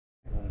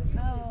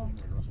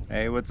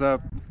Hey, what's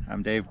up?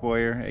 I'm Dave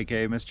Boyer,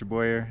 aka Mr.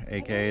 Boyer,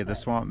 aka the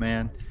Swamp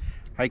Man.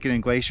 Hiking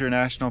in Glacier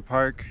National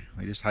Park.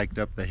 We just hiked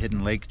up the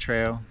Hidden Lake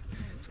Trail.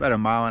 It's about a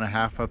mile and a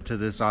half up to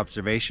this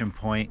observation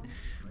point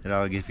that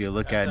I'll give you a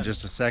look at in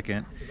just a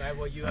second.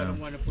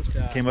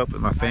 Came up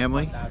with my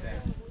family.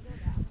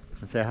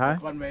 Let's say hi.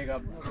 Hi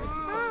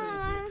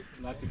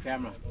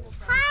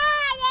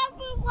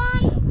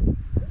everyone!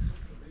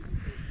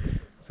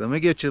 So let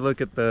me get you a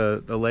look at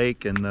the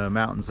lake and the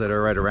mountains that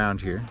are right around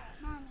here.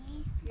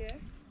 Mommy. Yeah.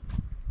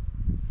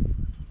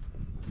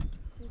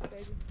 Who's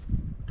baby?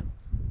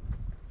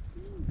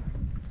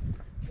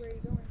 Where are you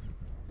going?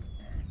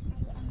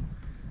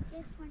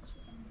 This one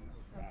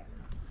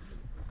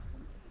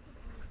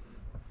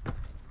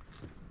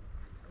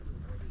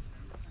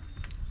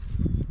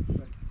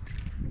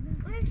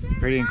she's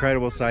Pretty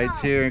incredible sights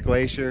here at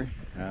Glacier.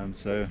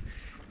 So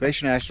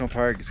Glacier National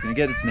Park is going to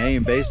get its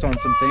name based on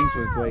some things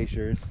with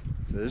glaciers.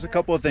 So there's a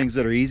couple of things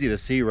that are easy to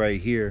see right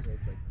here.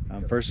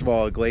 First of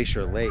all, a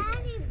glacier lake.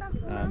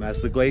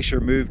 As the glacier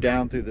moved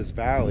down through this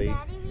valley,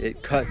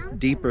 it cut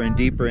deeper and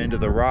deeper into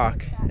the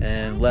rock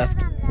and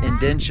left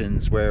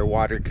indentions where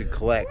water could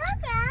collect,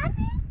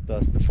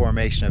 thus the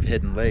formation of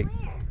Hidden Lake.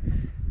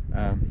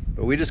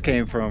 But we just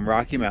came from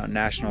Rocky Mountain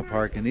National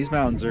Park, and these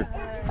mountains are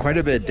quite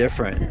a bit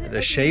different.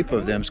 The shape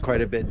of them is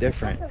quite a bit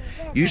different.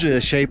 Usually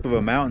the shape of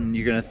a mountain,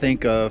 you're going to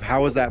think of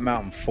how was that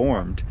mountain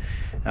formed,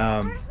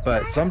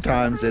 but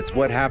sometimes it's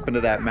what happened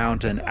to that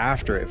mountain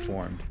after it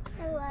formed.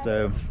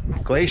 So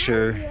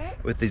Glacier,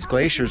 with these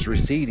glaciers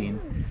receding,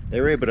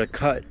 they were able to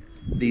cut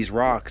these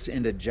rocks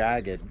into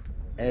jagged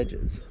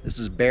edges. This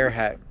is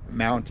Bearhat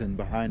Mountain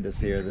behind us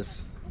here,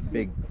 this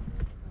big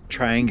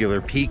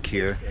triangular peak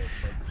here.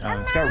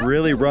 It's got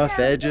really rough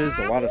edges,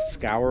 a lot of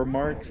scour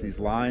marks, these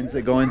lines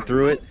that go in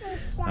through it.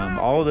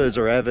 All of those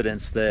are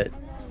evidence that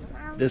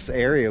this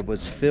area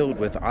was filled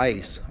with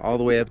ice all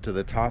the way up to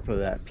the top of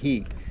that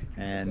peak.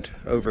 And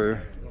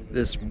over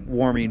this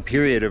warming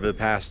period over the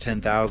past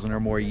 10,000 or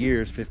more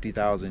years,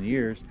 50,000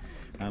 years,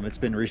 it's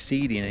been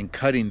receding and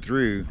cutting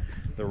through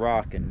the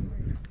rock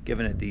and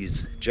giving it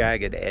these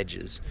jagged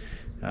edges.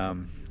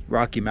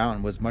 Rocky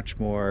Mountain was much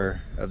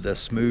more of the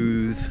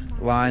smooth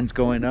lines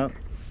going up.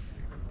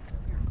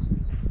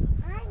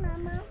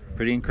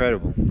 Pretty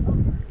incredible.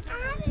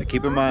 So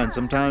keep in mind,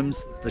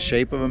 sometimes the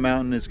shape of a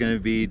mountain is going to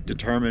be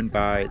determined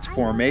by its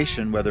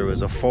formation, whether it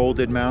was a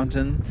folded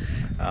mountain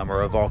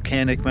or a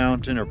volcanic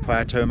mountain or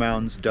plateau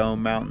mountains,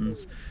 dome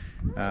mountains,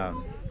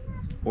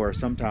 or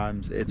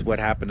sometimes it's what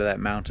happened to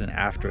that mountain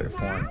after it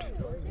formed.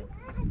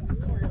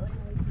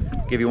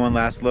 Give you one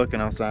last look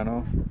and I'll sign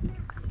off.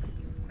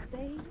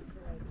 Stay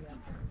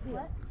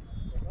still.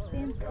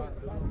 Stand still.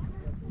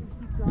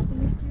 Keep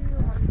dropping your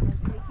cereal. Mommy's going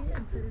to take it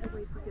and put it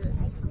away for good.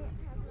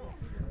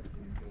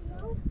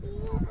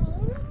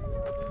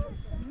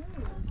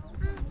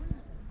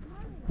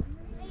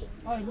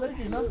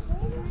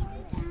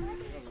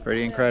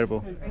 Pretty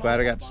incredible. Glad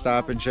I got to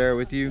stop and share it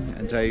with you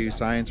and tell you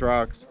science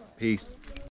rocks. Peace.